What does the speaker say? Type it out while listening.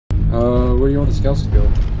Where do you want the scouts to go?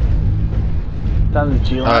 Down the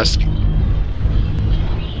G line.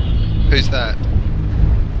 Who's that?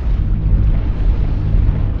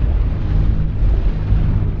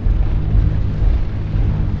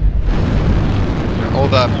 All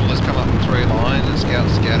the bullets come up in 3 lines and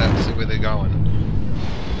scouts scout out to see where they're going.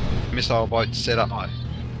 Missile boats set up high.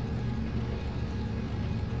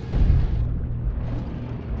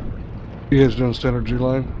 You guys doing standard G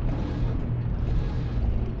line?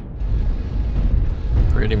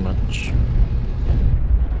 Pretty much.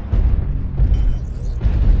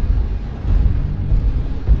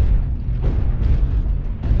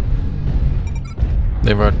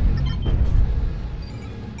 They were.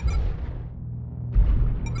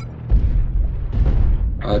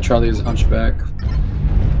 Charlie is hunchback.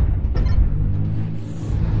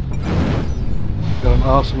 Got an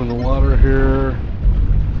awesome in the water here.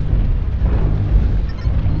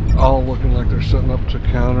 All looking like they're setting up to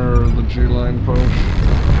counter the G line push.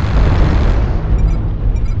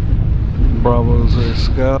 Bravo's a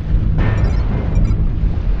scout.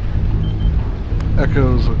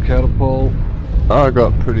 Echo's a catapult. I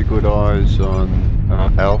got pretty good eyes on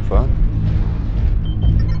Alpha.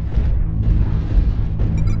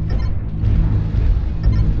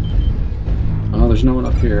 Oh, there's no one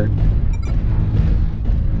up here.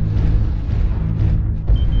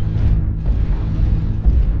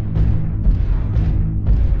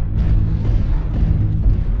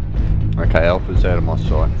 Okay, Alpha's out of my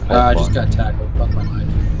sight. I just got tackled. Fuck my life.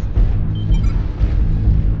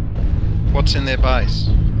 What's in their base?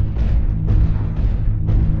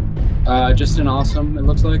 Just an awesome, it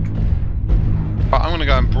looks like. I'm gonna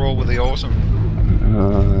go and brawl with the awesome.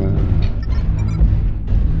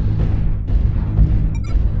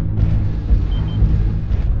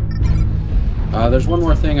 There's one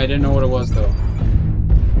more thing. I didn't know what it was though.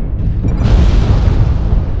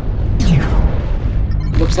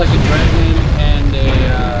 Looks like a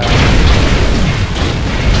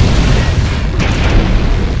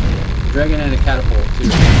dragon and a catapult too.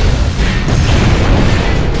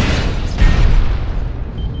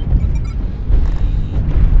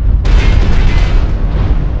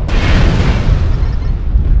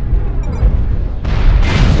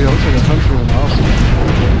 Yeah, looks like a hunter and awesome.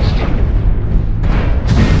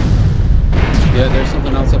 Yeah, there's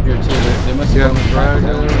something else up here too. They must have the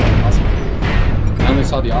dragon. Awesome. I only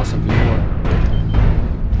saw the awesome before.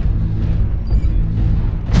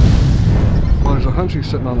 Well, there's a hunchy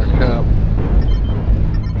sitting on their cap.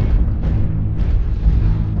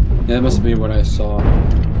 Yeah, that must be what I saw.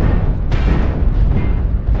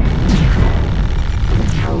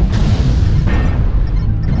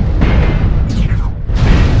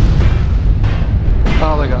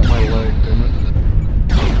 Oh, they got my leg, damn it.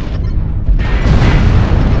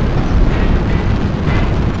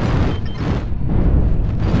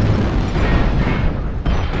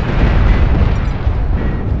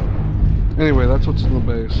 Anyway, that's what's in the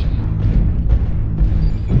base.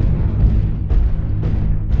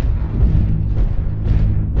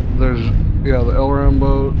 There's, yeah, the LRAM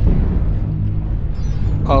boat,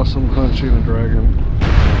 awesome hunchy and a dragon.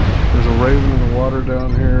 There's a raven in the water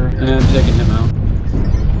down here. And I'm taking him out.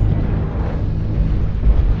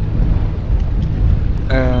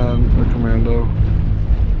 And a commando.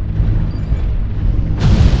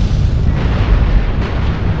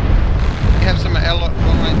 You have some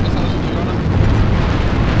long range missiles on them?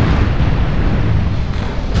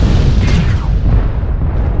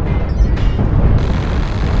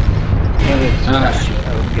 Ah, shit.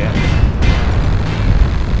 Okay.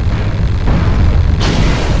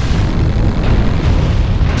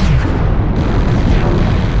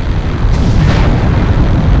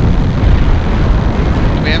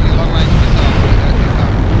 Do we have any long range missiles?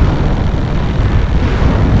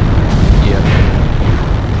 Yeah.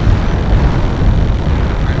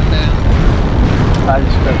 Bring them down. I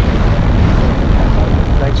just got you.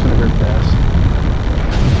 Thanks for the good pass.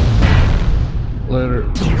 Later.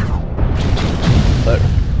 Later.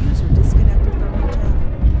 User disconnected from your channel.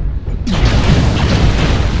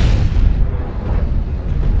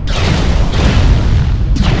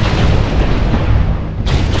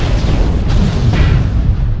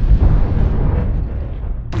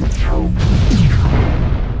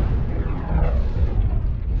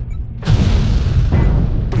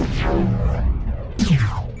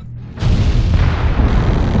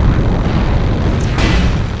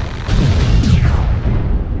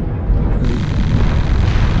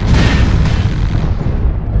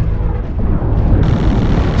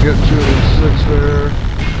 You got 2 of 6 there.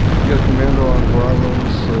 You got commando on Bravo,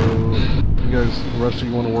 so you guys, the rest of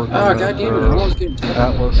you want to work on Oh, that, goddamn it, I was getting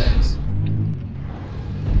tackled. Atlas.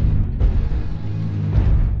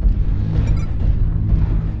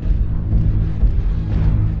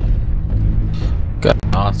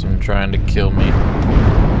 awesome trying to kill me.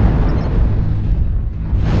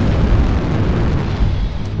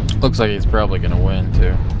 Looks like he's probably gonna win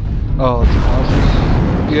too. Oh, it's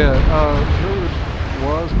awesome. Yeah, whoever it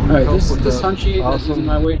was, can you Alright, help this with is that? Hunchy. This is Awesome.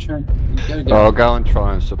 my way turn. You gotta go. I'll go and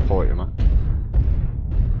try and support you, man.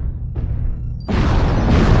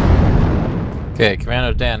 Okay,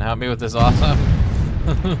 Commando Dan, help me with this awesome.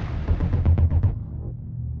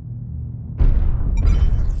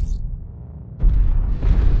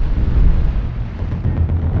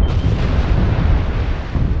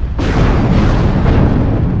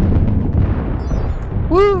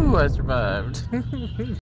 Woo! I survived.